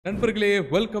நண்பர்களே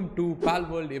welcome to ball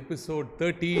world episode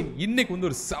 13. இன்னைக்கு வந்து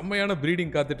ஒரு செம்மையான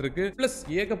ப்ரீடிங் காத்துட்டு இருக்கு, பிளஸ்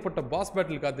ஏகப்பட்ட பாஸ்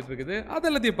பேட்டில் காத்துட்டு இருக்குது.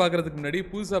 அதெல்லாத்தையும் பாக்குறதுக்கு முன்னாடி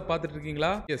புதுசா பாத்துட்டு இருக்கீங்களா?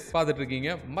 எஸ் பாத்துட்டு இருக்கீங்க.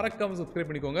 மறக்காம சப்ஸ்கிரைப்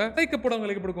பண்ணிக்கோங்க, லைக்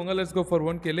போடுங்க. Let's go for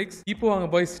 1k likes. இப்போ வாங்க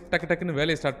பாய்ஸ், டக்குன்னு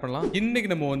வேலையை ஸ்டார்ட் பண்ணலாம்.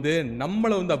 இன்னைக்கு நம்ம வந்து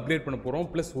நம்மள வந்து அப்டேட் பண்ண போறோம்,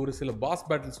 பிளஸ் ஒரு சில பாஸ்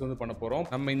பேட்டில்ஸ் வந்து பண்ண போறோம்.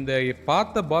 நம்ம இந்த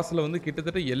பார்த்த பாஸ்ல வந்து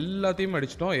கிட்டத்தட்ட எல்லாத்தையும்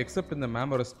அடிச்சிட்டோம், எக்ஸப்ட் இந்த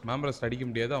மேமரஸ்ட் அடிக்க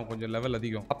முடியாது, அவன் கொஞ்சம் லெவல்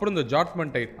அதிகம். அப்புறம் இந்த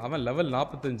ஜாட்மன் டைட், அவன் லெவல்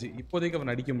 45, இப்போதைக்கு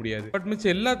அவன் அடிக்க முடியாது. பட்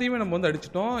மிச்சம் எல்லாத்தையுமே நம்ம வந்து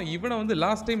அடிச்சிட்டோம். இவனை வந்து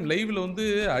லாஸ்ட் டைம் லைவ்ல வந்து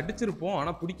அடிச்சிருப்போம்,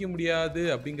 ஆனா பிடிக்க முடியாது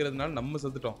அப்படிங்கிறதுனால நம்ம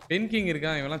செத்துட்டோம். 10 கிங்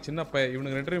இருக்கான், இவெல்லாம் சின்ன பையன்.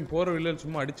 இவனுக்கு 2 டைம் போற வழியில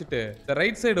சும்மா அடிச்சுட்டு இந்த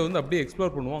ரைட் சைடு வந்து அப்படியே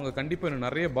எக்ஸ்ப்ளோர் பண்ணுவோம். அங்க கண்டிப்பா இன்னும்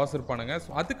நிறைய பாஸ் இருப்பானுங்க.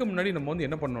 அதுக்கு முன்னாடி நம்ம வந்து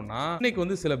என்ன பண்ணோம்னா, இன்னைக்கு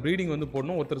வந்து சில ப்ரீடிங் வந்து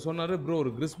போடணும். ஒருத்தர் சொன்னாரு, ப்ரோ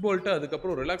ஒரு கிறிஸ்போல்ட்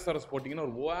அதுக்கப்புறம் ஒரு ரிலாக்ஸாரஸ் போட்டீங்கன்னா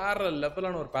ஒரு வேற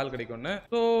லெவலான ஒரு பால் கிடைக்கும்னு.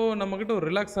 ஸோ நம்ம கிட்ட ஒரு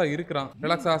ரிலாக்ஸா இருக்கிறான்.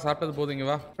 ரிலாக்ஸா சாப்பிட்டது போதுங்க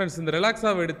வா ஃப்ரெண்ட்ஸ், இந்த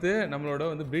ரிலாக்ஸாவை எடுத்து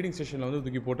நம்மளோட வந்து ப்ரீடிங் ஸ்டேஷன்ல வந்து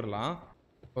தூக்கி போட்டுடலாம்.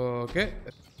 ஓகே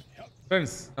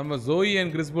ஃப்ரெண்ட்ஸ், நம்ம ஜோயி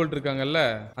அண்ட் கிறிஸ்போல்ட் இருக்காங்கல்ல,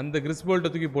 அந்த கிறிஸ்போல்ட்டை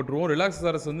தூக்கி போட்டுருவோம்.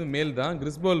 ரிலாக்ஸாரஸ் வந்து மேல் தான்,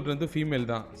 கிறிஸ்போல்ட் வந்து ஃபீமேல்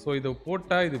தான். ஸோ இதை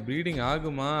போட்டா இது ப்ரீடிங்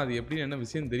ஆகுமா, அது எப்படின்னு என்ன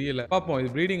விஷயம் தெரியல. பார்ப்போம். இது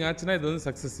ப்ரீடிங் ஆச்சுன்னா இது வந்து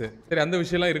சக்ஸஸ். சரி, அந்த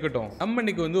விஷயம்லாம் இருக்கட்டும். நம்ம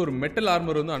இன்னைக்கு வந்து ஒரு மெட்டல்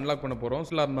ஆர்மர் வந்து அன்லாக் பண்ண போறோம்.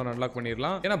 சில ஆர்மர் அன்லாக்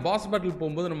பண்ணிடலாம். ஏன்னா பாஸ் பேட்டில்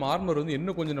போகும்போது நம்ம ஆர்மர் வந்து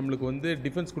இன்னும் கொஞ்சம் நம்மளுக்கு வந்து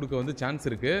டிஃபென்ஸ் கொடுக்க வந்து சான்ஸ்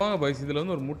இருக்கு. வாங்க பாய்ஸ், இதுல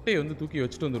வந்து ஒரு முட்டையை வந்து தூக்கி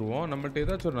வச்சுட்டு வந்துருவோம். நம்மகிட்ட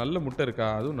ஏதாச்சும் ஒரு நல்ல முட்டை இருக்கா?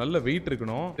 அதுவும் நல்ல வெயிட்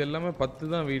இருக்கணும். இது எல்லாமே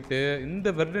 10 தான் வெயிட்.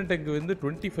 இந்த வெர்டன் டேங்க் வந்து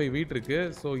 25 வெயிட் இருக்கு.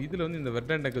 ஸோ இதுல வந்து இந்த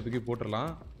வெர்டன் டேங்க் தூக்கி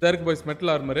போட்டுடலாம். இதற்கு பாய்ஸ் மெட்டல்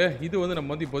ஆர்மர். இது வந்து நம்ம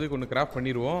வந்து இப்போதைக்கு ஒன்று கிராஃப்ட்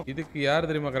பண்ணிடுவோம். இதுக்கு யார்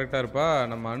தெரியுமா கரெக்டா இருப்பா?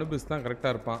 நம்ம அனுபிஸ் தான் கரெக்டா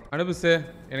இருப்பான். அனுபிஸ்,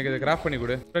 எனக்கு இதை கிராஃப்ட் பண்ணி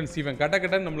கொடு. ஃப்ரெண்ட்ஸ், இவன்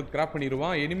கட்ட நம்மளுக்கு கிராஃப்ட்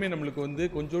பண்ணிடுவான். இனிமே நம்மளுக்கு வந்து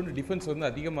கொஞ்சோண்டு டிஃபென்ஸ் வந்து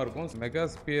அதிகமா இருக்கும். மெகா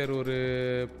ஸ்பியர் ஒரு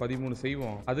 13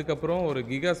 செய்வோம், அதுக்கப்புறம் ஒரு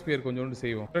கிகா ஸ்பியர் கொஞ்சோண்டு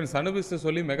செய்வோம். ஃப்ரெண்ட்ஸ், அனுபிஸ்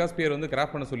சொல்லி மெகா ஸ்பியர் வந்து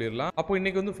கிராஃப்ட் பண்ண சொல்லிடலாம். அப்போ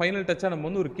இன்னைக்கு வந்து ஃபைனல் டச்சா நம்ம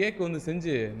வந்து ஒரு கேக் வந்து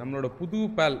செஞ்சு நம்மளோட புது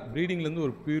பால் ப்ரீடிங்ல இருந்து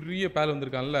ஒரு பெரிய பால்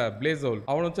வந்திருக்கான்ல பிளேசோல்,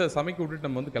 அவனை வச்சு சமைக்க விட்டுட்டு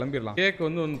நம்ம வந்து கிளம்பிடலாம். கேக்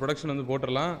வந்து ப்ரொடக்ஷன் வந்து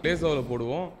போட்டுடலாம். பிளேசோல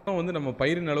போடுவோம். வந்து நம்ம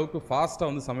பயிரின் அளவுக்கு ஃபாஸ்டா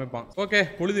வந்து சமைப்பான். ஓகே,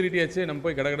 பொழுது ரெடியாச்சு, நம்ம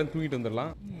போய் கடகடன் தூங்கிட்டு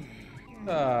வந்துடலாம்.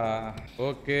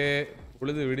 ஓகே,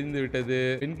 பொழுது விடிந்து விட்டது.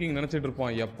 பென்கிங் நினைச்சிட்டு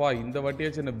இருப்பான், எப்பா இந்த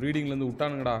வாட்டியாச்சும் என்ன ப்ரீடிங்ல இருந்து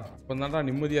விட்டானுங்கடா, இப்போ தான்டா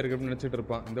நிம்மதியா இருக்கு அப்படின்னு நினைச்சிட்டு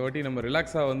இருப்பான். இந்த வாட்டி நம்ம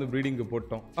ரிலாக்ஸா வந்து ப்ரீடிங்க்கு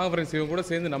போட்டோம். ஃப்ரெண்ட்ஸ், இவங்க கூட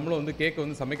சேர்ந்து நம்மளும் வந்து கேக்கை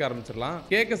வந்து சமைக்க ஆரம்பிச்சிடலாம்.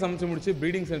 கேக்கை சமைச்சு முடிச்சு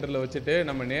ப்ரீடிங் சென்டர்ல வச்சுட்டு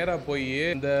நம்ம நேரா போய்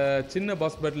இந்த சின்ன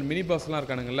பாஸ் பேட்டில் மினி பாஸ் எல்லாம்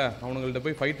இருக்கானுங்கல்ல, அவங்கள்ட்ட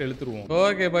போய் ஃபைட் எழுத்துருவோம்.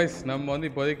 ஓகே பாய்ஸ், நம்ம வந்து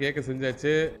இப்போதைக்கு கேக்கை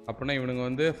செஞ்சாச்சு. அப்படின்னா இவனுங்க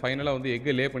வந்து ஃபைனலா வந்து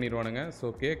எக் லே பண்ணிடுவானுங்க.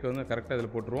 ஸோ கேக் வந்து கரெக்டா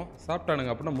இதில் போட்டுருவோம்.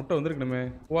 சாப்பிட்டானுங்க அப்படின்னா முட்டை வந்துருக்கணுமே.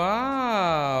 வா,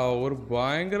 ஒரு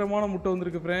பயங்கரமான முட்டை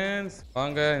வந்திருக்கு ஃப்ரெண்ட்ஸ்.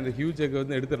 வாங்க இந்த ஹியூஜ் எக்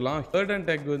வந்து எடுத்துடலாம். தேர்ட்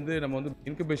டேக் வந்து நம்ம வந்து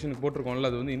இன்குபேஷனுக்கு போட்டிருக்கோம்ல,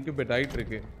 அது வந்து இன்குபேட் ஆயிட்டு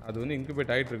இருக்கு. அது வந்து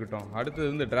இன்குபேட் ஆயிட்டு இருக்கட்டும். அடுத்தது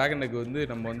வந்து டிராகன் எக் வந்து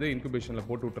நம்ம வந்து இன்குபேஷன்ல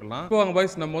போட்டு விட்டுறலாம். வாங்க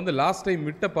பாய்ஸ், நம்ம வந்து லாஸ்ட் டைம்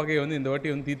விட்ட பகையை வந்து இந்த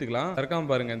வாட்டி வந்து தீர்த்துக்கலாம். இருக்காம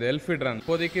பாருங்க இந்த எல்ஃபிட்ரான்.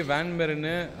 இப்போதைக்கு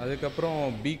வேன்மெரனு, அதுக்கப்புறம்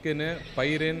பீக்கனு,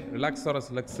 பைரின், ரிலாக்ஸாரஸ்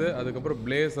லக்ஸ், அதுக்கப்புறம்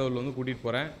பிளேசவுல் வந்து கூட்டிட்டு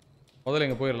போறேன். முதல்ல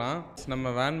இங்க போயிடலாம்.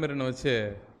 நம்ம வேன்மெரனை வச்சு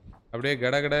அப்படியே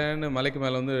கடகடன்னு மலைக்கு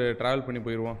மேலே வந்து டிராவல் பண்ணி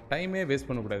போயிடுவோம். டைமே வேஸ்ட்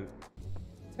பண்ணக்கூடாது.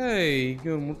 இங்கே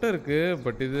ஒரு முட்டை இருக்கு,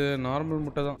 பட் இது நார்மல்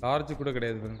முட்டை தான், லார்ஜ் கூட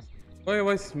கிடையாது. ஓகே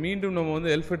வாய்ஸ், மீண்டும் நம்ம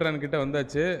வந்து எல்ஃபிட்ரான் கிட்ட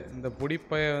வந்தாச்சு. இந்த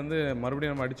பொடிப்பைய வந்து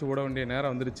மறுபடியும் நம்ம அடிச்சு ஓட வேண்டிய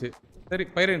நேரம் வந்துருச்சு. சரி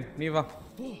பைரன், நீ வா,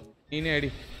 நீனே அடி.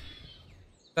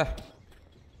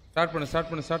 ஸ்டார்ட் பண்ணு.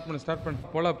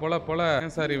 போல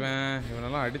சார்,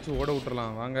 இவனெல்லாம் அடிச்சு ஓட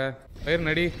விட்டுறலாம். வாங்க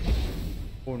பைரன் அடி.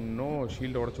 ஒன்னும்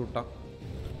ஷீல்டு உடச்சு விட்டான்.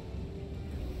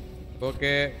 ஓகே,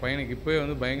 பையனுக்கு இப்போயே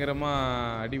வந்து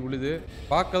பயங்கரமாக அடி விழுது.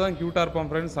 பார்க்க தான் க்யூட்டாக இருப்பான்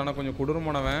ஃப்ரெண்ட்ஸ், ஆனால் கொஞ்சம்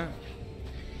கொடூரமானவன்.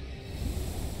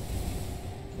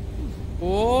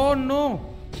 ஓ நோ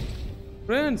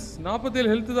ஃப்ரெண்ட்ஸ், 47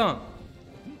 ஹெல்த்து தான்.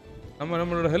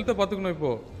 நம்மளோட ஹெல்த்தை பார்த்துக்கணும்.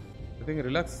 இப்போ ஐ திங்க்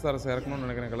ரிலாக்ஸாரஸ் இறக்கணும்னு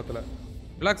நினைக்கிறேன்.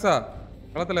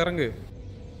 களத்தில் இறங்கு.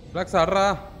 ரிலாக்ஸா அட்ரா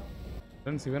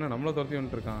ஃப்ரெண்ட்ஸ். இவனா நம்மளை துரத்தி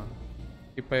வந்துட்டு இருக்கான்.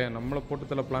 இப்போ நம்மளை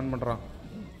போட்டுத்தல பிளான்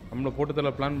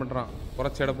பண்ணுறான்.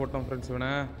 குறைச்சி இட போட்டோம் ஃப்ரெண்ட்ஸ்.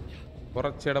 இவனை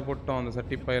குறைச்சி இட போட்டோம். அந்த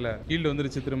சட்டி பையில ஹீல்டு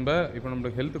வந்துருச்சு திரும்ப. இப்போ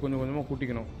நம்மளுக்கு ஹெல்த் கொஞ்சம் கொஞ்சமாக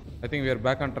கூட்டிக்கணும். I think we are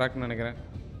back on ட்ராக்னு நினைக்கிறேன்.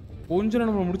 கொஞ்சம்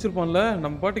நம்ம முடிச்சிருப்போம்ல,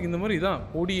 நம்ம பாட்டுக்கு இந்த மாதிரி இதான்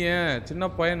பொடியன் சின்ன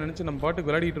பையன் நினச்சி நம்ம பாட்டுக்கு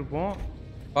விளையாடிட்டு இருப்போம்.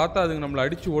 பார்த்தா அதுங்க நம்மளை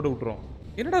அடிச்சு ஓட விட்டுரும்.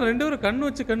 என்னடா 2 பேரும் கண்ணு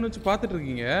வச்சு பார்த்துட்டு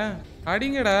இருக்கீங்க?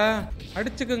 அடிங்கடா,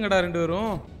 அடிச்சுக்கங்கடா 2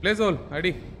 பேரும். பிளேசோல்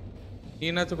அடி. நீ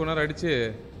என்னாச்சும் கொஞ்ச நேரம் அடிச்சு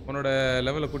உன்னோட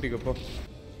லெவலில் கூட்டிக்கப்போ.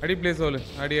 அடி பிளேசோல்,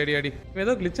 அடி. இவன்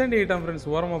ஏதோ கிளிச்சாண்டி ஆகிட்டான்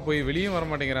ஃப்ரெண்ட்ஸ். ஓரமாக போய் வெளியும் வர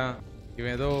மாட்டேங்கிறான்.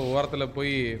 இவன் ஏதோ ஓரத்தில்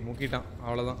போய் முக்கிட்டான்,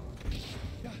 அவ்வளோதான்.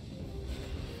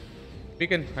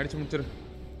 வீக்கெண்ட் அடிச்சு முடிச்சிரு.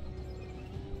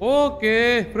 ஓகே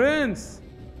ஃப்ரெண்ட்ஸ்,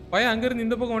 பையன் அங்கேருந்து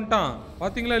இந்த பக்கம் வந்துட்டான்.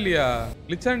 பார்த்தீங்களா இல்லையா?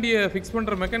 கிளிச்சாண்டியை ஃபிக்ஸ்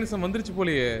பண்ணுற மெக்கானிசம் வந்துருச்சு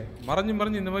போலியே.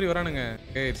 மறைஞ்சு இந்த மாதிரி வரானுங்க.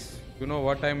 It's you know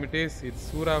what time it is. It's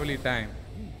சூறாவளி டைம்.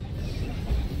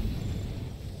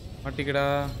 மாட்டிக்கடா,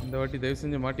 இந்த வாட்டி தயவு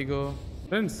செஞ்சு மாட்டிக்கோ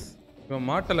ஃப்ரெண்ட்ஸ். இவன்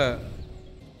மாட்டலை.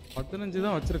 15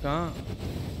 தான் வச்சிருக்கான்.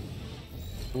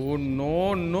 ஓ நோ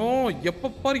நோ,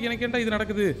 எப்ப பாரு எனக்கு ஏன்டா இது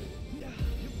நடக்குது?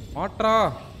 மாட்றா,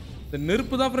 இந்த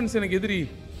நெருப்பு தான் ஃப்ரெண்ட்ஸ் எனக்கு எதிரி.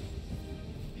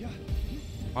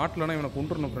 மாட்டலன்னா இவனை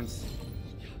கொண்டுறணும் ஃப்ரெண்ட்ஸ்.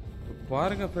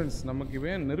 பாருங்க ஃப்ரெண்ட்ஸ், நமக்கு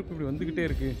இவன் நெருப்பு இப்படி வந்துக்கிட்டே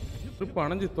இருக்கு. நெருப்பு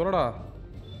அணைஞ்சு தொலைடா.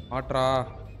 மாட்றா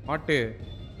மாட்டு.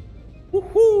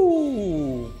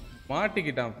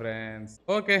 மாட்டிக்கிட்டான் ஃப்ரெண்ட்ஸ்.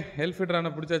 ஓகே,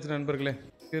 ஹெல்ஃபிட்ரான பிடிச்சாச்சு நண்பர்களே.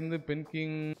 இருந்து பென்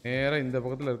கிங் நேராக இந்த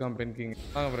பக்கத்தில் இருக்கான். பென் கிங்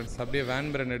வாங்க ஃப்ரெண்ட்ஸ், அப்படியே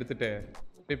வேன் பிரன் எடுத்துட்டு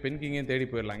அப்படியே பென் கிங்கையும் தேடி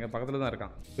போயிடலாம். இங்கே பக்கத்தில் தான்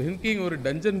இருக்கான். பென் கிங் ஒரு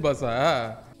டஞ்சன் பாஸா?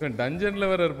 டஞ்சனில்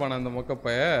வேற இருப்பான் அந்த மொக்கப்ப.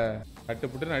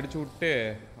 கட்டுப்புட்டுன்னு அடிச்சு விட்டு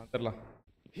வந்துடலாம்.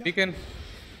 வீக்கெண்ட்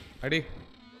அடி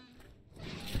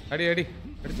அடி அடி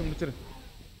அடிச்சு முடிச்சிரு.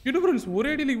 இது ஃப்ரெண்ட்ஸ்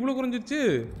ஒரே அடியில் இவ்வளோ குறைஞ்சிருச்சு.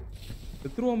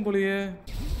 செத்துருவான் போலையே.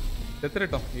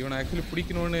 செத்துறட்டும், இவனை ஆக்சுவலி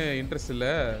பிடிக்கணும்னு இன்ட்ரெஸ்ட்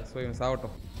இல்லை. ஸோ இவன்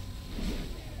சாவட்டும்.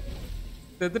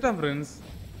 செத்துட்டான் ஃப்ரெண்ட்ஸ்,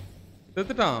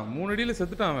 செத்துட்டான். 3 அடியில்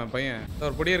செத்துட்டான் அவன் பையன்.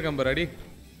 ஒரு பொடியே இருக்கான் பாரு, அடி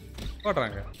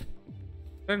போடுறாங்க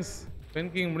ஃப்ரெண்ட்ஸ்.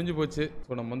 பென் கிங் முடிஞ்சு போச்சு.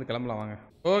 ஸோ நம்ம வந்து கிளம்பலாம் வாங்க.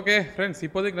 ஓகே ஃப்ரெண்ட்ஸ்,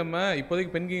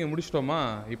 இப்போதைக்கு பென் கிங்கை முடிச்சிட்டோமா?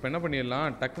 இப்போ என்ன பண்ணிடலாம்,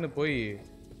 டக்குன்னு போய்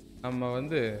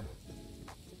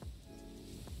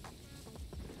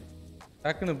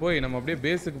நம்ம அப்படியே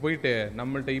பேஸுக்கு போயிட்டு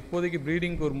நம்மள்ட்ட இப்போதைக்கு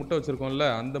ப்ரீடிங்க்கு ஒரு முட்டை வச்சிருக்கோம்ல,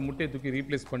 அந்த முட்டையை தூக்கி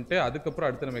ரீப்ளேஸ் பண்ணிட்டு அதுக்கப்புறம்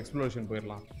அடுத்து நம்ம எக்ஸ்ப்ளோரேஷன்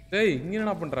போயிடலாம். டேய் இங்கே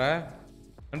என்ன பண்ற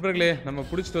நண்பர்களே? நம்ம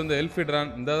பிடிச்சிட்டு வந்து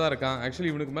எல்ஃபிட்ரான் இந்த தான் இருக்கான்.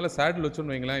 ஆக்சுவலி இவனுக்கு மேலே சேடில்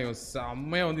வச்சோன்னு வைங்களேன், இவன்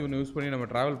செம்மையாக வந்து இவனை யூஸ் பண்ணி நம்ம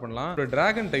ட்ராவல் பண்ணலாம். ஒரு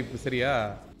டிராகன் டைப் சரியா?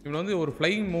 இவனை வந்து ஒரு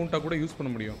ஃப்ளைங் மவுண்டாக கூட யூஸ் பண்ண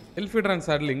முடியும். எல்ஃபிட்ரான்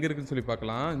சேடில் எங்கே இருக்குன்னு சொல்லி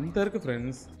பார்க்கலாம். இந்த இருக்குது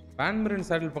ஃப்ரெண்ட்ஸ். பேன்மரன்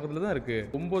சேடில் பக்கத்தில் தான் இருக்குது.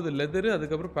 9 லெதரு,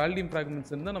 அதுக்கப்புறம் பால்டியம்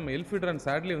ஃப்ராக்மெண்ட்ஸ் இருந்தால் நம்ம எல்ஃபிட்ரான்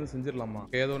சேட்லேயே வந்து செஞ்சிடலாமா?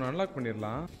 ஏதோ ஒன்று அன்லாக்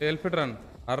பண்ணிடலாம். எல்ஃபிட்ரான்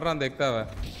அட்ரா அந்த எக்டாவை.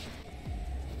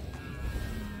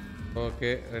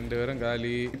 ஓகே, 2 பேரும்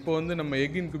காலி. இப்போ வந்து நம்ம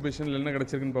எக் இன்குபேஷனில் என்ன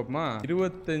கிடைச்சிருக்குன்னு பார்ப்போமா?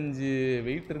 25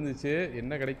 வெயிட் இருந்துச்சு.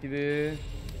 என்ன கிடைக்குது?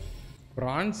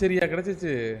 பிரான்சரியா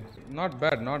கிடைச்சிச்சு. Not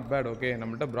bad. ஓகே,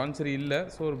 நம்மள்ட்ட பிரான்சரி இல்லை.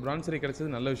 ஸோ ஒரு பிரான்சரி கிடைச்சது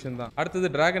நல்ல விஷயம் தான். அடுத்தது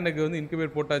டிராகன் எக் வந்து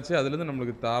இன்குபேட் போட்டாச்சு. அதுலேருந்து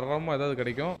நம்மளுக்கு தரமாக ஏதாவது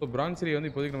கிடைக்கும். ஸோ பிரான்சரியை வந்து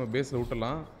இப்போதைக்கு நம்ம பேஸில்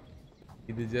விட்டலாம்.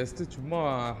 இது ஜஸ்ட் சும்மா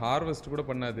ஹார்வெஸ்ட் கூட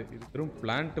பண்ணாது, இது வெறும்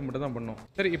பிளான்ட் மட்டும் தான் பண்ணும்.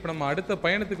 சரி, இப்போ நம்ம அடுத்த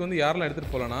பயணத்துக்கு வந்து யாரெல்லாம்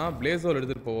எடுத்துகிட்டு போகலாம்னா, பிளேசோல்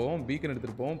எடுத்துகிட்டு போவோம், பீக்கன்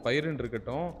எடுத்துகிட்டு போவோம், பைரன்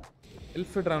இருக்கட்டும்.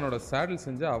 எல்ஃபிட்ரானோட சேடில்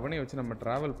செஞ்சு அவனே வச்சு நம்ம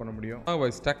ட்ராவல் பண்ண முடியும்.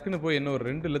 ஸ்டக்குன்னு போய் என்ன ஒரு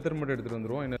 2 லெதர் மட்டும் எடுத்துகிட்டு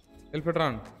வந்துடுவோம். என்ன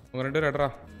எல்ஃபிட்ரான் உங்கள் 2 பேரும் அட்ரா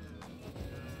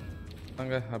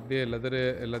வாங்க. அப்படியே லெதரு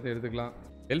எல்லாத்தையும் எடுத்துக்கலாம்.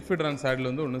 எல்ஃபிட்ரான் சேடில்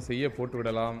வந்து ஒன்று செய்ய போட்டு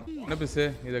விடலாம். என்ன பிசு,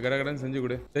 இதை கடகடன்னு செஞ்சு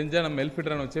கொடு. செஞ்சால் நம்ம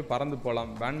எல்ஃபிட்ரான் வச்சு பறந்து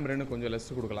போகலாம். பேன்மரேனு கொஞ்சம்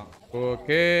லெஸ்ட் கொடுக்கலாம்.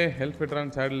 Okay,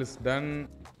 எல்ஃபிட்ரான் saddle is done.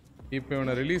 இப்போ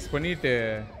இவனை ரிலீஸ் பண்ணிட்டு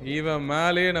இவன்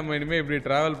மேலேயே நம்ம இனிமேல் இப்படி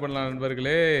ட்ராவல் பண்ணலாம்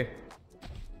நண்பர்களே.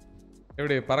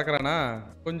 எப்படி பறக்கிறானா?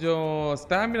 கொஞ்சம்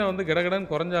ஸ்டாமினா வந்து கடகடன்னு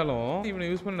குறைஞ்சாலும் இவனை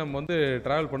யூஸ் பண்ணி நம்ம வந்து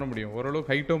டிராவல் பண்ண முடியும்.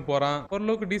 ஓரளவுக்கு ஹைட்டும் போகிறான்,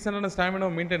 ஓரளவுக்கு டீசெண்டான ஸ்டாமினா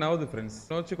மெயின்டைன் ஆகுது ஃப்ரெண்ட்ஸ்.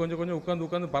 வச்சு கொஞ்சம்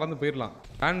உட்காந்து பறந்து போயிடலாம்.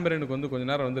 பேன்மரேனுக்கு வந்து கொஞ்சம்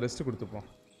நேரம் வந்து ரெஸ்ட் கொடுத்துப்போம்.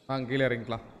 வாங்க கீழே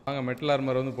இறங்கிக்கலாம். வாங்க மெட்டல்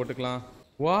ஆர்மர் வந்து போட்டுக்கலாம்.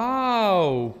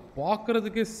 வாவ்,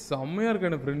 பார்க்கறதுக்கே செம்மையாக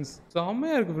இருக்கு ஃப்ரெண்ட்ஸ்.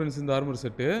 செம்மையாக இருக்குது ஃப்ரெண்ட்ஸ். இந்த ஆர்மர்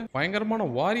செட்டு பயங்கரமான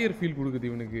வாரியர் ஃபீல் கொடுக்குது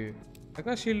இவனுக்கு.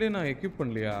 மெகா ஷீல்டே நான் எக்யூப்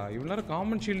பண்ணலையா? இவ்வளோ நேரம்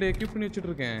காமன் ஷீல்டை எக்யூப் பண்ணி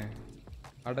வச்சுட்டு இருக்கேன்.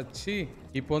 அடச்சி.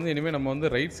 இப்போ வந்து இனிமேல் நம்ம வந்து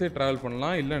ரைட் சைட் ட்ராவல்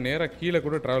பண்ணலாம், இல்லை நேராக கீழே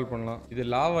கூட ட்ராவல் பண்ணலாம். இது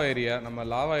லாவா ஏரியா. நம்ம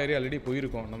லாவா ஏரியா ஆல்ரெடி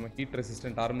போயிருக்கோம் நம்ம ஹீட்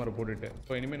ரெசிஸ்டன்ட் ஆர்மர் போட்டுட்டு.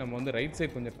 ஸோ இனிமேல் நம்ம வந்து ரைட்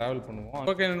சைட் கொஞ்சம் ட்ராவல் பண்ணுவோம்.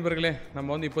 ஓகே நண்பர்களே, நம்ம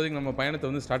வந்து இப்போதைக்கு நம்ம பயணத்தை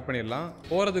வந்து ஸ்டார்ட் பண்ணிடலாம்.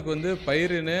 போகிறதுக்கு வந்து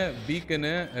பைரனு,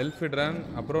 பீக்கனு, எல்ஃபிட்ரான்,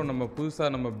 அப்புறம் நம்ம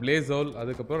புதுசாக நம்ம பிளேசோல்,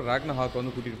 அதுக்கப்புறம் ராக்னஹாக்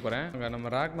வந்து கூட்டிகிட்டு போகிறேன்.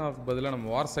 நம்ம ராக்னஹாக் பதிலாக நம்ம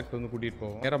வார்செக்ட் வந்து கூட்டிகிட்டு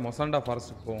போவோம். நேராக மொசாண்டா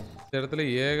ஃபாரஸ்ட்டுக்கு போவோம். இந்த இடத்துல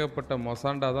ஏகப்பட்ட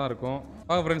மொசாண்டா தான் இருக்கும்.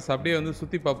 ஃப்ரெண்ட்ஸ் அப்படியே வந்து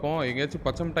சுற்றி பார்ப்போம். எங்கேயாச்சும்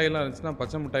பச்சை மிட்டாயெல்லாம் இருந்துச்சுன்னா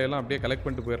பச்சை மிட்டாயெல்லாம் அப்படியே கலெக்ட்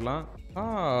பண்ணிட்டு போயிடலாம்.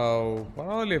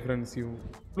 பரவாயில்லையே ஃப்ரெண்ட்ஸ்,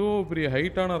 இவ்வளோ பெரிய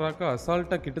ஹைட்டான ராக்கா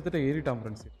அசால்ட்டாக கிட்டத்தட்ட ஏறிட்டான்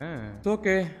ஃப்ரெண்ட்ஸ்.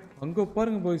 ஓகே, அங்கே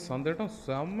பாருங்க பாய்ஸ், அந்த இடம்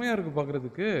செம்மையாக இருக்குது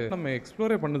பார்க்குறதுக்கு. நம்ம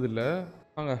எக்ஸ்ப்ளோரே பண்ணதில்லை.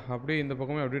 வாங்க அப்படியே இந்த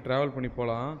பக்கமே அப்படியே ட்ராவல் பண்ணி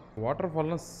போகலாம். வாட்டர்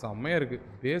ஃபால்லாம் செம்மையாக இருக்குது.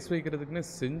 பேஸ் வைக்கிறதுக்குன்னே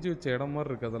செஞ்சு வச்ச இடம்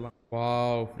மாதிரி இருக்குது அதெல்லாம்.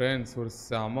 வாவ் ஃப்ரெண்ட்ஸ், ஒரு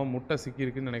செம முட்டை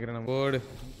சிக்கியிருக்குன்னு நினைக்கிறேன். நம்ம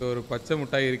ஒரு பச்சை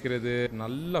முட்டாய் இருக்கிறது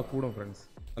நல்லா கூடும் ஃப்ரெண்ட்ஸ்.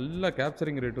 நல்லா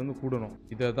கேப்சரிங் ரேட் வந்து கூடணும்.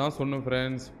 இதை தான் சொன்னேன்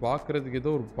ஃப்ரெண்ட்ஸ். பார்க்குறதுக்கு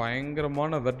ஏதோ ஒரு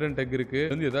பயங்கரமான வெர்டன் டெக் இருக்குது.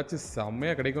 வந்து ஏதாச்சும்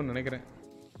செம்மையாக கிடைக்கும்னு நினைக்கிறேன்.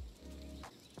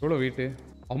 எவ்வளோ வெயிட்டு?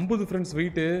 50 ஃப்ரெண்ட்ஸ்.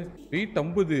 வெயிட்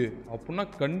 50 அப்படின்னா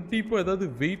கண்டிப்பாக ஏதாவது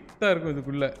வெயிட்டாக இருக்கும்.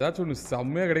 இதுக்குள்ளே ஏதாச்சும் ஒன்று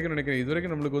செம்மையாக கிடைக்கும்னு நினைக்கிறேன். இது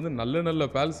வரைக்கும் நம்மளுக்கு வந்து நல்ல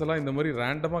பேல்ஸ் எல்லாம் இந்த மாதிரி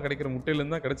ரேண்டமாக கிடைக்கிற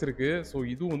முட்டையிலேருந்து தான் கிடச்சிருக்கு. ஸோ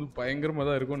இதுவும் வந்து பயங்கரமாக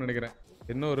தான் இருக்கும்னு நினைக்கிறேன்.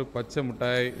 என்ன ஒரு பச்சை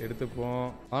மிட்டாய் எடுத்துப்போம்.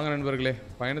 வாங்க நண்பர்களே,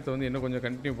 பயணத்தை வந்து இன்னும் கொஞ்சம்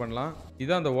கண்டினியூ பண்ணலாம்.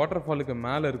 இதான் அந்த வாட்டர் ஃபாலுக்கு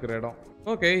மேலே இருக்கிற இடம்.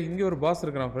 ஓகே, இங்கே ஒரு பாஸ்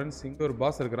இருக்கிறான் ஃப்ரெண்ட்ஸ். இங்கே ஒரு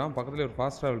பாஸ் இருக்கிறான். பக்கத்தில் ஒரு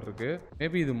ஃபாஸ்ட் ட்ராவல் இருக்குது.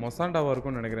 மேபி இது மொசாண்டாவாக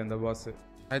இருக்கும்னு நினைக்கிறேன் இந்த பாஸ்.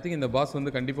 ஐ திங்க் இந்த பாஸ்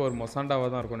வந்து கண்டிப்பாக ஒரு மொசாண்டாவாக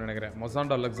தான் இருக்கும்னு நினைக்கிறேன்.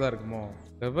 மொசாண்டா லக்ஸாக இருக்குமோ?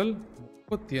 Level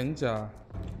 35.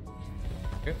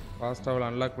 Okay, fast travel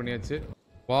unlock பண்ணியாச்சு.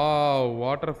 வாவ்,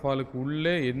 வாட்டர் ஃபாலுக்கு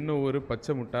உள்ளே என்ன ஒரு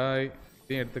பச்சை மிட்டாய்,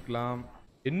 இதையும் எடுத்துக்கலாம்.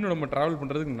 இன்னும் நம்ம டிராவல்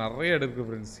பண்றதுக்கு நிறைய இடம் இருக்கு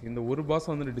ஃப்ரெண்ட்ஸ். இந்த ஒரு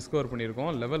பாஸ் வந்து டிஸ்கவர்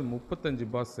பண்ணியிருக்கோம். Level 35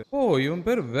 pass. ஓ, இவன்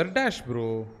பேர் வெர்டாஷ் ப்ரோ.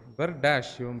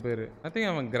 வெர்டாஷ் இவன் பேரு. ஐ திங்க்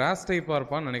அவன் கிராஸ் டைப்பா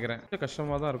இருப்பான்னு நினைக்கிறேன்.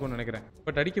 கஷ்டமா தான் இருக்கும்னு நினைக்கிறேன்.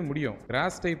 பட் அடிக்க முடியும்.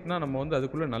 கிராஸ் டைப்னா நம்ம வந்து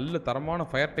அதுக்குள்ள நல்ல தரமான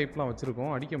ஃபயர் டைப்லாம்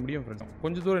வச்சிருக்கோம். அடிக்க முடியும் ஃப்ரெண்ட்ஸ்.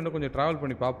 கொஞ்சம் தூரம் இன்னும் கொஞ்சம் டிராவல்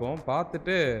பண்ணி பார்ப்போம்.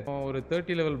 பார்த்துட்டு ஒரு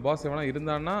 30 லெவல் பாஸ் எவனா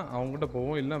இருந்தான்னா அவங்ககிட்ட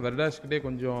போவோம். இல்லைன்னா வெர்டாஷ் கிட்டே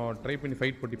கொஞ்சம் ட்ரை பண்ணி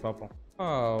ஃபைட் பண்ணி பார்ப்போம்.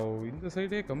 இந்த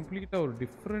சைடே கம்ப்ளீட்டா ஒரு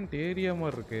டிஃப்ரெண்ட் ஏரியா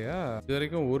மாதிரி இருக்குயா. இது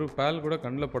வரைக்கும் ஒரு பால் கூட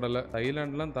கண்ணில் படலை.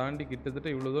 ஐலாண்ட்லாம் தாண்டி கிட்டத்தட்ட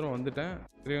இவ்வளோ தூரம் வந்துட்டேன்.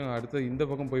 சரி, அடுத்து இந்த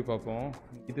பக்கம் போய் பார்ப்போம்.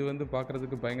 இது வந்து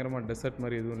பார்க்கறதுக்கு பயங்கரமா டெசர்ட்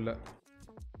மாதிரி எதுவும் இல்லை.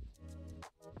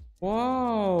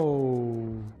 வாவ்,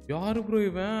 யாரு ப்ரோ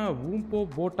இவன்? ஊம்போ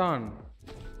போட்டான்.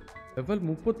 Level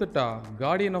 38.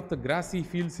 Guardian of the கிராசி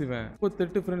fields இவன்.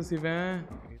 38 ஃப்ரெண்ட்ஸ். இவன்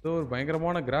ஏதோ ஒரு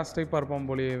பயங்கரமான கிராஸ் டைப்பா இருப்பான்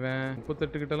போலயே. இவன்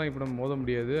 38 கிட்டலாம் இப்ப நம்ம மோத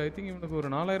முடியாது. ஐ திங்க் இவனுக்கு ஒரு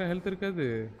 4000 ஹெல்த் இருக்காது.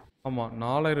 ஆமா,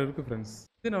 4000 இருக்கு ஃப்ரெண்ட்ஸ்.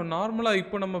 இது நம்ம நார்மலா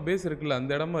இப்போ நம்ம பேஸ் இருக்குல்ல,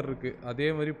 அந்த இடமா இருக்கு. அதே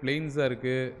மாதிரி பிளெயின்ஸா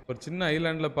இருக்கு. ஒரு சின்ன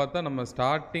ஐலாண்ட்ல பார்த்தா நம்ம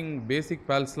ஸ்டார்டிங் பேசிக்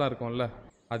பால்ஸ்லாம் இருக்கும்ல,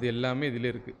 அது எல்லாமே இதில்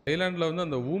இருக்குது. ஐலாண்டில் வந்து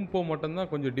அந்த ஊம்போ மட்டும்தான்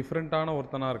கொஞ்சம் டிஃப்ரெண்ட்டான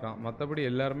ஒருத்தனாக இருக்கான். மற்றபடி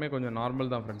எல்லாருமே கொஞ்சம்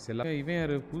நார்மல் தான் ஃப்ரெண்ட்ஸ். எல்லாம் இவன்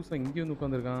யார் புதுசாக இங்கே வந்து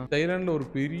உட்காந்துருக்கான்? ஐலாண்டில் ஒரு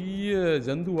பெரிய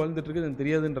ஜந்து வாழ்ந்துட்டு இருக்குது, எனக்கு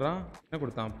தெரியாதுன்றான். என்ன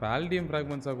கொடுத்தான்? பால்டியம்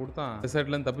ஃப்ராக்மெண்ட்ஸாக கொடுத்தான்.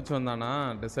 டெசர்ட்லேருந்து தப்பிச்சு வந்தானா?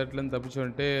 டெசர்ட்லேருந்து தப்பிச்சு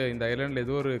வந்துட்டு இந்த ஐலாண்டில்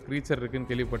ஏதோ ஒரு க்ரீச்சர் இருக்குன்னு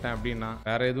கேள்விப்பட்டேன் அப்படின்னா.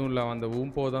 வேற எதுவும் இல்லை, அந்த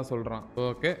ஊம்போ தான் சொல்கிறான்.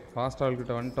 ஓகே, ஃபாஸ்ட் ஆல்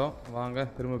கிட்ட வந்துட்டோம். வாங்க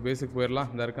திரும்ப பேசிக் போயிடலாம்.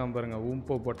 இந்த இருக்கான் பாருங்க,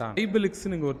 ஊம்போ போட்டான்.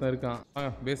 ஐபெலிக்ஸ்னு இங்கே ஒருத்தன் இருக்கான்.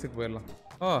 வாங்க பேசிக் போயிடலாம்.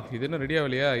 இது என்ன ரெடி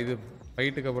ஆகலையா? இது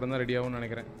ஃபைட்டுக்கு அப்புறம் தான் ரெடி ஆகும்னு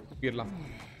நினைக்கிறேன். போயிடலாம்.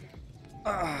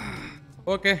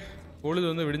 ஓகே, பொழுது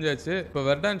வந்து விடிஞ்சாச்சு. இப்போ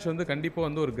வெர்டான்ஷ் வந்து கண்டிப்பாக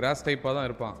வந்து ஒரு கிராஸ் டைப்பாக தான்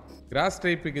இருப்பான். கிராஸ்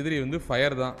டைப்புக்கு எதிரி வந்து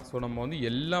ஃபயர் தான். ஸோ நம்ம வந்து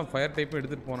எல்லா ஃபயர் டைப்பும்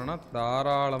எடுத்துகிட்டு போனோன்னா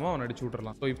தாராளமாக அவன் அடிச்சு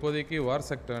விட்றலாம். ஸோ இப்போதைக்கு வார்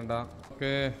செக்ட் வேண்டாம்.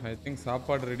 ஓகே, ஐ திங்க்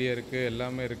சாப்பாடு ரெடியாக இருக்குது,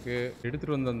 எல்லாமே இருக்குது.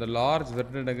 எடுத்துகிட்டு வந்து அந்த லார்ஜ்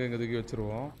வெர்டன்டங்க இங்கே தூக்கி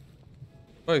வச்சுருவோம்.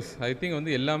 ஐ திங்க்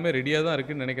வந்து எல்லாமே ரெடியாக தான்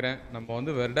இருக்குன்னு நினைக்கிறேன். நம்ம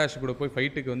வந்து வெர்டாஷ் கூட போய்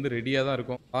ஃபைட்டுக்கு வந்து ரெடியாக தான்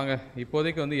இருக்கும். வாங்க,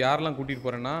 இப்போதைக்கு வந்து யாரெல்லாம் கூட்டிகிட்டு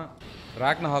போகிறேன்னா,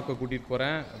 ராக்னஹாக்கை கூட்டிகிட்டு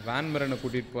போகிறேன், வேன்மெரனை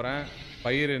கூட்டிகிட்டு போகிறேன்,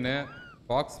 பைரனு,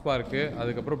 பாக்ஸ் பார்க்கு,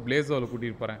 அதுக்கப்புறம் பிளேசோவில்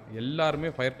கூட்டிகிட்டு போகிறேன்.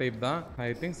 எல்லாருமே ஃபயர் டைப் தான். ஐ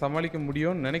திங்க் சமாளிக்க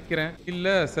முடியும்னு நினைக்கிறேன்.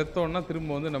 இல்லை செத்தோன்னா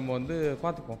திரும்ப வந்து நம்ம வந்து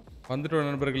பார்த்துப்போம்.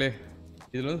 வந்துட்டோம் நண்பர்களே.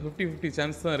 இதில் வந்து 50-50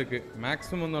 சான்ஸ் தான் இருக்குது.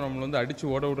 மேக்ஸிமம் வந்து நம்மளை வந்து அடித்து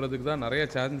ஓட விடுறதுக்கு தான் நிறைய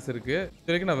சான்ஸ் இருக்குது. இது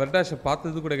வரைக்கும் நான் வெர்டாஷை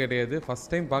பார்த்தது கூட கிடையாது. ஃபஸ்ட்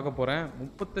டைம் பார்க்க போகிறேன்.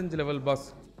 35 லெவல் பாஸ்.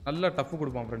 நல்லா டஃப்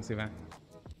கொடுப்பான் ஃப்ரெண்ட்ஸ் இவன்.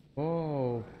 ஓ,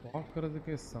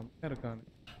 பார்க்குறதுக்கே செம்மையாக இருக்கான்.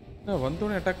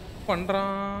 வந்தோடனே அட்டாக்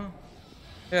பண்ணுறான்.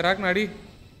 ராக்னா அடி.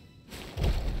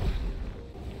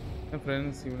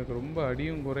 ஃப்ரெண்ட்ஸ் இவனுக்கு ரொம்ப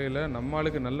அடியும் குறையில, நம்ம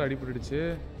ஆளுக்கு நல்ல அடிபட்டுடுச்சு.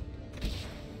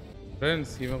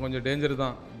 ஃப்ரெண்ட்ஸ் இவன் கொஞ்சம் டேஞ்சர்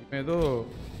தான். இவன் ஏதோ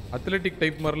அத்லெட்டிக்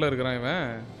டைப் மாதிரிலாம் இருக்கிறான் இவன்.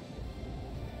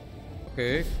 ஓகே,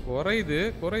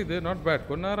 குறையுது, நாட் பேட்.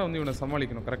 கொஞ்ச நேரம் வந்து இவனை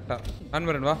சமாளிக்கணும் கரெக்டாக.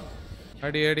 ஆன்மரன் வா,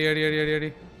 அடி அடி அடி அடி அடி அடி.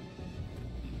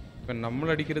 இப்போ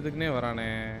நம்மளை அடிக்கிறதுக்குன்னே வரானே.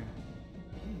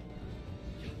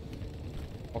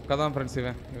 ஒக்க தான் ஃப்ரெண்ட்ஸ்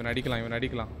இவன்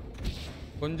அடிக்கலாம்.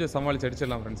 கொஞ்சம் சமாளித்து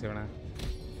அடிச்சிடலாம் ஃப்ரெண்ட்ஸ் இவனை.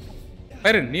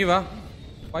 பைரன் நீ வா.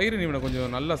 பைரன் இவனை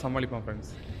கொஞ்சம் நல்லா சமாளிப்பான்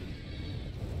ஃப்ரெண்ட்ஸ்.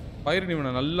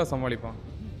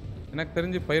 எனக்கு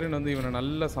தெரிஞ்சு பைரன் வந்து இவனை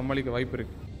நல்லா சமாளிக்க வாய்ப்பு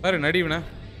இருக்கு. பைரன் அடி இவனை.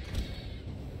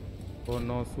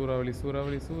 ஒன்றும்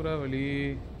சூறாவளி.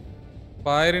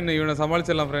 பைரன் இவனை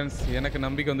சமாளிச்சிடலாம் ஃப்ரெண்ட்ஸ். எனக்கு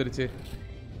நம்பிக்கை வந்துடுச்சு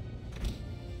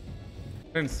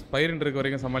ஃப்ரெண்ட்ஸ். பைரன் இருக்க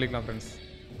வரைக்கும் சமாளிக்கலாம் ஃப்ரெண்ட்ஸ்.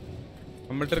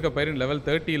 நம்மள்ட்ட இருக்க பைரன் லெவல்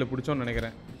 30 பிடிச்சோன்னு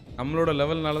நினைக்கிறேன். நம்மளோட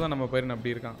லெவல்னால தான் நம்ம பைரன்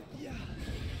அப்படி இருக்கான்.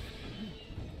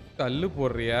 கல்லு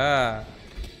போடுறியா?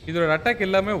 இதோட அட்டாக்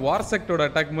எல்லாமே வார் செக்டோட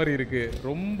அட்டாக் மாதிரி இருக்கு.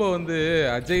 ரொம்ப வந்து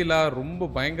அஜைலா, ரொம்ப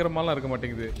பயங்கரமாலாம் இருக்க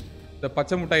மாட்டேங்குது. இந்த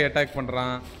பச்சை மிட்டாய் அட்டாக்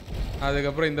பண்ணுறான்,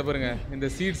 அதுக்கப்புறம் இந்த பாருங்க இந்த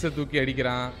சீட்ஸை தூக்கி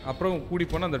அடிக்கிறான், அப்புறம் கூடி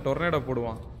போனால் அந்த டொர்னேடோ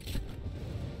போடுவான்.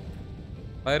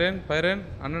 பைரன்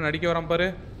அண்ணன் அடிக்க வரான் பாரு.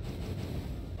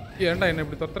 ஏன்டா என்ன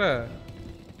இப்படி தொத்துற?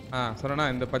 சொன்னா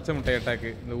இந்த பச்சை மிட்டாய்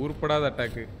அட்டாக்கு, இந்த உருப்படாத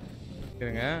அட்டாக்கு.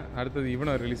 சரிங்க, அடுத்தது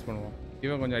இவனை ரிலீஸ் பண்ணுவோம்.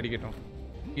 இவன் கொஞ்சம் அடிக்கட்டும்.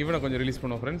 இவனை கொஞ்சம் ரிலீஸ்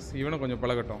பண்ணுவோம் ஃப்ரெண்ட்ஸ். இவனை கொஞ்சம்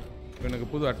பழகட்டும். இவனுக்கு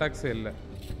புது அட்டாக்ஸே இல்லை.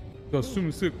 Just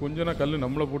miss. கொஞ்சம் கல்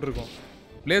நம்மளை போட்டிருக்கோம்.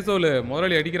 பிளேஸோவில்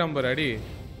முதலாளி அடிக்கிறான் பாரு. அடி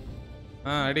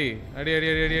அடி அடி அடி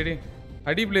அடி அடி அடி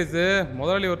அடி பிளேஸு.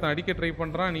 முதலாளி ஒருத்தன் அடிக்க ட்ரை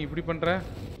பண்ணுறான், நீ இப்படி பண்ணுற.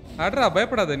 அட்ரா,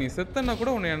 பயப்படாத. நீ செத்தன்னா கூட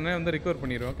உன்னை என்ன வந்து ரிகவர்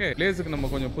பண்ணிடுவோம். ஓகே, பிளேஸுக்கு நம்ம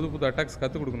கொஞ்சம் புது அட்டாக்ஸ்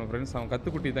கற்றுக் கொடுக்கணும் ஃப்ரெண்ட்ஸ். அவன்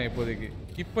கற்றுக்குட்டி தான் இப்போதைக்கு.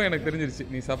 இப்போ எனக்கு தெரிஞ்சிருச்சு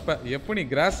நீ எப்போ நீ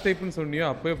கிராஸ் டைப்புன்னு சொன்னியோ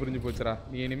அப்போயே புரிஞ்சு போச்சுரா.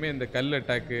 நீ இனிமேல் இந்த கல்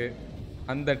அட்டாக்கு,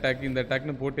 அந்த அட்டாக், இந்த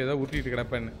அட்டாக்னு போட்டு ஏதாவது உருட்டிட்டு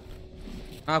கிடப்பேன்னு.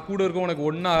 கூட இருக்க உனக்கு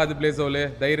ஒன்றும் ஆகாது பிளேஸோவில்.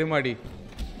 தைரியமா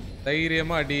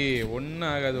அடி, ஒன்றும்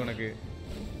ஆகாது உனக்கு.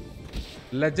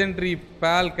 லெஜெண்டரி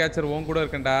பால் கேச்சர் உன் கூட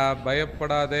இருக்கேன்டா,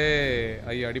 பயப்படாதே.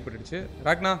 ஐயோ அடிபட்டுடுச்சு.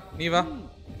 ராக்னா நீ வா,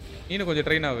 நீனு கொஞ்சம்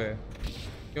ட்ரெயின் ஆகு.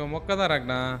 இவன் மொக்க தான்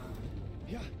ராக்னா.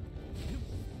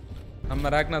 நம்ம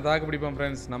ராக்னா தாக்கு பிடிப்போம்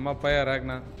ஃப்ரெண்ட்ஸ். நம்ம பையன்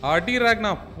ராக்னா அடி ராக்னா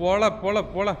போல போல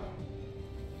போல.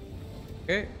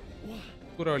 ஓகே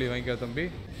சூறாவளி வாங்கிக்கோ தம்பி.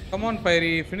 Come on Bairi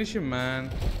finish man.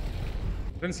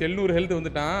 Friends 700 health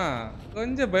வந்துட்டான்.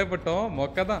 கொஞ்சம் பயப்பட்டோம்.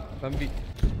 மொக்க தான் தம்பி.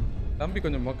 தம்பி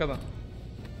கொஞ்சம் மொக்க தான்.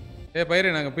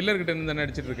 பயிரே நாங்கள் பில்லர்கிட்ட இருந்து தானே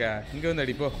அடிச்சிட்டு இருக்க. இங்கே வந்து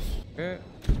அடிப்போ. ஓகே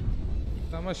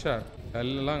சமஷா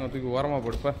எல்லாம் அங்கே தூக்கி ஓரமாக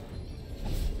போடுப்பா.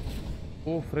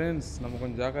 ஓ ஃப்ரெண்ட்ஸ் நம்ம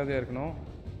கொஞ்சம் ஜாக்கிரதையாக இருக்கணும்.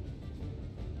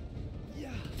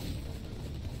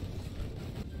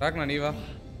 ராக்னா நீ வா.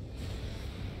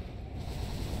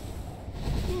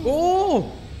 ஓ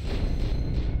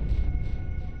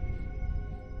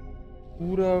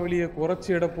சூறாவளியை குறைச்சி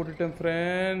எடை போட்டுட்டேன்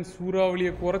ஃப்ரெண்ட்ஸ்.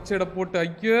 சூறாவளியை குறைச்சி எடை போட்டு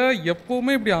ஐயா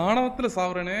எப்பவுமே இப்படி ஆணவத்தில்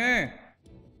சாவுறேனே.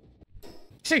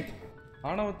 சரி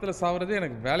ஆணவத்தில் சாவுறதே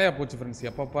எனக்கு வேலையாக போச்சு ஃப்ரெண்ட்ஸ்.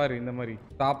 எப்போ பாரு இந்த மாதிரி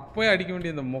தப்பே அடிக்க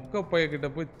வேண்டிய இந்த மொக்க பையக்கிட்ட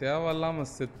போய்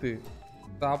தேவையில்லாமல் செத்து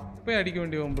தப்பே அடிக்க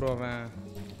வேண்டியவன் ப்ரோ.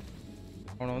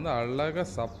 அவனை வந்து அழகாக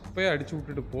சப்பே அடிச்சு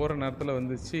விட்டுட்டு போகிற நேரத்தில்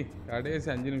வந்துச்சு. கடைசி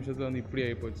 5 நிமிஷத்தில் வந்து இப்படி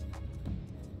ஆகிப்போச்சு.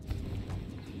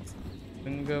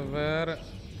 இங்கே வேற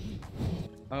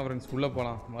நாங்கள் ஃப்ரெண்ட்ஸ் உள்ளே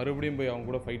போகலாம். மறுபடியும் போய் அவங்க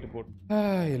கூட ஃபைட்டு போட்டு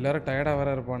எல்லாரும் டயர்டாக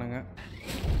வேற இருப்பானுங்க.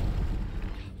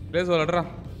 Place விளாடுறான்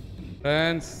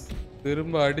friends.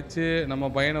 திரும்ப அடித்து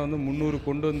நம்ம பையனை வந்து 300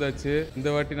 கொண்டு வந்தாச்சு.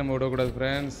 இந்த வாட்டி நம்ம விடக்கூடாது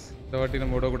ஃப்ரெண்ட்ஸ். இந்த வாட்டி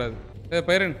நம்ம விடக்கூடாது.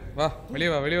 பைரன் வா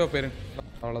வெளியே வா வெளியே வா பைரன்.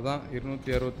 அவ்வளோதான்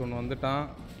 261 வந்துட்டான்.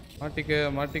 மாட்டிக்க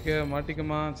மாட்டிக்க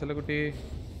மாட்டிக்கமா செல்லக்குட்டி.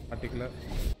 மாட்டிக்கல.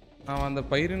 அவன் அந்த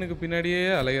பைரனுக்கு பின்னாடியே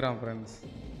அலையிறான் ஃப்ரெண்ட்ஸ்.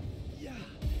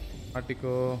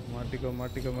 மாட்டிக்கோ மாட்டிக்கோ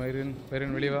மாட்டிக்கோ பைரன்.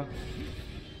 பைரன் வெளியே வா.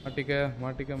 மாட்டிக்க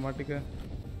மாட்டிக்க மாட்டிக்க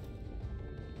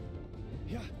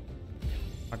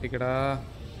மாட்டிக்கடா.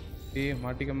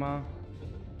 மாட்டிக்கம்மா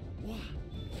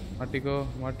மாட்டிக்கோ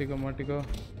மாட்டிக்கோ மாட்டிக்கோ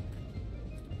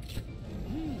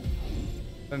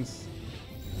ஃப்ரெண்ட்ஸ்.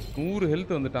 100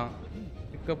 ஹெல்த் வந்துட்டான்.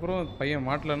 அதுக்கப்புறம் பையன்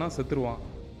மாட்டலன்னா செத்துருவான்.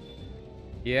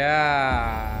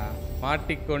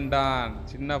 மாட்டிக்கொண்டான்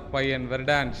சின்ன பையன்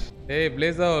வெர்டான்ஸ்.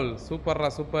 பிளேசவுல் சூப்பர்ரா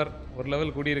சூப்பர். ஒரு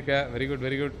level கூடியிருக்க. Very good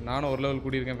very good. நானும் ஒரு லெவல்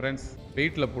கூடியிருக்கேன் ஃப்ரெண்ட்ஸ்.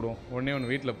 வெயிட்டில் போடுவோம். ஒன்று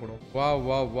வெயிட்டில் போடுவோம். வா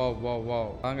வா வா வா வா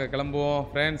வாங்க கிளம்புவோம்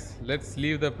friends. Let's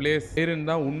leave the place.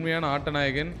 Byrne தான் உண்மையான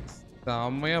ஆட்டநாயகன்.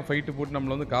 அம்மையாக ஃபைட்டு போட்டு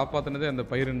நம்மளை வந்து காப்பாற்றினதே அந்த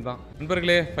பைரன் தான்.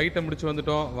 நண்பர்களே ஃபைட்டை முடிச்சு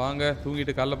வந்துட்டோம். வாங்க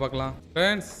தூங்கிட்டு காலைல பார்க்கலாம்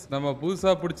ஃப்ரெண்ட்ஸ். நம்ம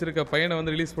புதுசாக பிடிச்சிருக்க பையனை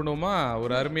வந்து ரிலீஸ் பண்ணுவோமா.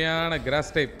 ஒரு அருமையான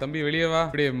கிராஸ் டைப். தம்பி வெளியே வா.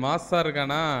 இப்படி மாஸாக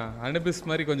இருக்கானா. அனுபிஸ்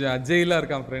மாதிரி கொஞ்சம் அஜயிலாக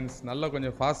இருக்கான் ஃப்ரெண்ட்ஸ். நல்லா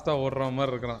கொஞ்சம் ஃபாஸ்ட்டாக ஓடுற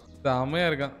மாதிரி இருக்கிறான்.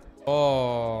 அம்மையாக இருக்கான். ஓ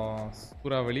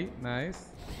சூறாவளி நைஸ்.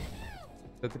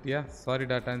 செத்துட்டியா.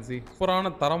 சாரிடா டான்சி.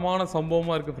 சூப்பரான தரமான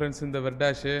சம்பவமாக இருக்குது ஃப்ரெண்ட்ஸ் இந்த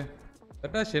வெர்டாஷு.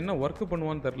 வெர்டாஷ் என்ன ஒர்க்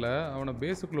பண்ணுவான்னு தெரில. அவனை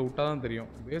பேஸுக்குள்ளே விட்டா தான் தெரியும்.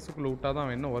 பேஸுக்குள்ளே விட்டா தான்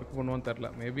அவன் என்ன ஒர்க் பண்ணுவான்னு தெரில.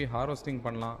 மேபி ஹார்வெஸ்டிங்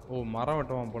பண்ணலாம். ஓ மரம்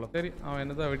வெட்டுவான் போல. சரி அவன்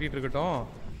என்ன தான் வெட்டிகிட்டு இருக்கட்டும்.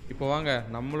 இப்போ வாங்க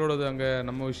நம்மளோடது அங்கே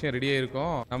நம்ம விஷயம் ரெடியாக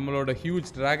இருக்கும். நம்மளோட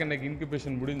ஹியூஜ் டிராகன் எக்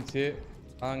இன்குபேஷன் முடிஞ்சிச்சு.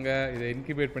 வாங்க இதை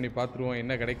இன்குபேட் பண்ணி பார்த்துருவோம்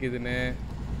என்ன கிடைக்குதுன்னு.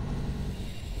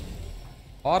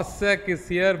 ஆர்செக் இஸ்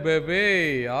ஹியர் பேபி.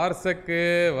 ஆர்செக்கு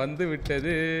வந்து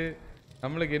விட்டது.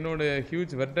 நம்மளுக்கு என்னோட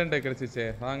ஹியூஜ் வெர்டன்டை கிடைச்சிச்சே.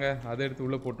 வாங்க அதை எடுத்து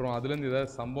உள்ளே போட்டுருவோம். அதுலேருந்து ஏதாவது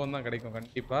சம்பவம் தான் கிடைக்கும்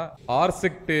கண்டிப்பாக.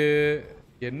 ஆர்செக்ட்டு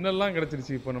என்னெல்லாம்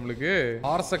கிடைச்சிருச்சு இப்போ நம்மளுக்கு.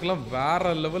 ஆர்செக்லாம்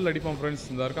வேற லெவல் அடிப்பான் ஃப்ரெண்ட்ஸ்.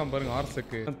 இந்த இருக்கான் பாருங்க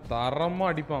ஆர்செக்கு.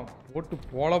 தரமாக அடிப்பான். போட்டு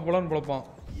போல போலன்னு பொழப்பான்.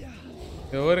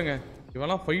 வருங்க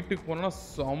இவெல்லாம் ஃபைட்டுக்கு போனோன்னா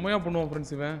செம்மையாக பண்ணுவான்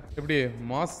ஃப்ரெண்ட்ஸ். இவன் எப்படி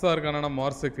மாஸாக இருக்கானா நம்ம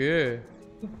ஆர்செக்கு.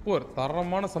 சூப்பர்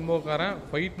தரமான சம்பவக்காரன்.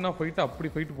 ஃபைட்னா ஃபைட்டு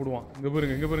அப்படி ஃபைட்டு போடுவான். இங்கே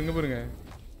பாருங்க இங்கே பாருங்க இங்கே பாருங்க.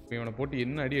 இவனை போட்டு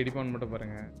என்ன அடி அடிப்பான்னு மட்டும்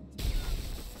பாருங்க.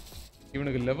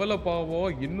 இவனுக்கு லெவல் அப் ஆவோ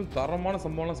இன்னும் தரமான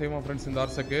சம்பவம்லாம் செய்வான் ஃப்ரெண்ட்ஸ் இந்த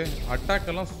ஆர்செக்கு. அட்டாக்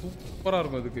எல்லாம் சூப்பராக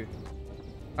இருக்கும் அதுக்கு.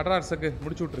 அட்ரா ஆர்செக்கு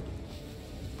முடிச்சு விட்ரு.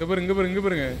 இங்கே பாருங்க இங்கே பாருங்க இங்கே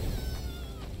பாருங்க.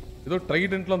 ஏதோ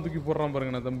ட்ரைடன்ட்லாம் தூக்கி போடுறான்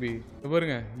பாருங்க நான் தம்பி.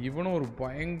 பாருங்க இவனும் ஒரு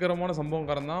பயங்கரமான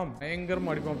சம்பவக்காரன் தான்.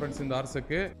 பயங்கரமாக அடிப்பான் ஃப்ரெண்ட்ஸ் இந்த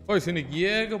ஆர்செக்கு. இன்னைக்கு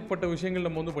ஏகப்பட்ட விஷயங்கள்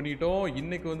நம்ம வந்து பண்ணிட்டோம்.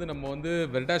 இன்னைக்கு வந்து நம்ம வந்து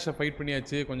வெர்டாஷை ஃபைட்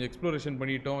பண்ணியாச்சு. கொஞ்சம் எக்ஸ்ப்ளோரேஷன்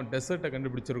பண்ணிட்டோம். டெசர்ட்டை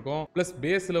கண்டுபிடிச்சிருக்கோம். ப்ளஸ்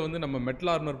பேஸில் வந்து நம்ம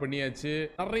மெட்டல் ஆர்மர் பண்ணியாச்சு.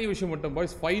 நிறைய விஷயம் மட்டும்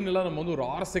பாய்ஸ். ஃபைனலாக நம்ம வந்து ஒரு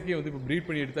ஆர்செக்கே வந்து இப்போ ப்ரீட்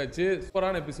பண்ணி எடுத்தாச்சு.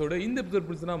 சூப்பரான எபிசோடு. இந்த எபிசோட்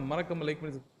பிடிச்சுன்னா மறக்காம லைக்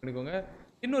பண்ணிக்கோங்க.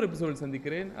 இன்னொரு எபிசோடு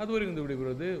சந்திக்கிறேன். அதுவரை இந்த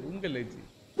விடைபெறுவது உங்கள் லைச்சி.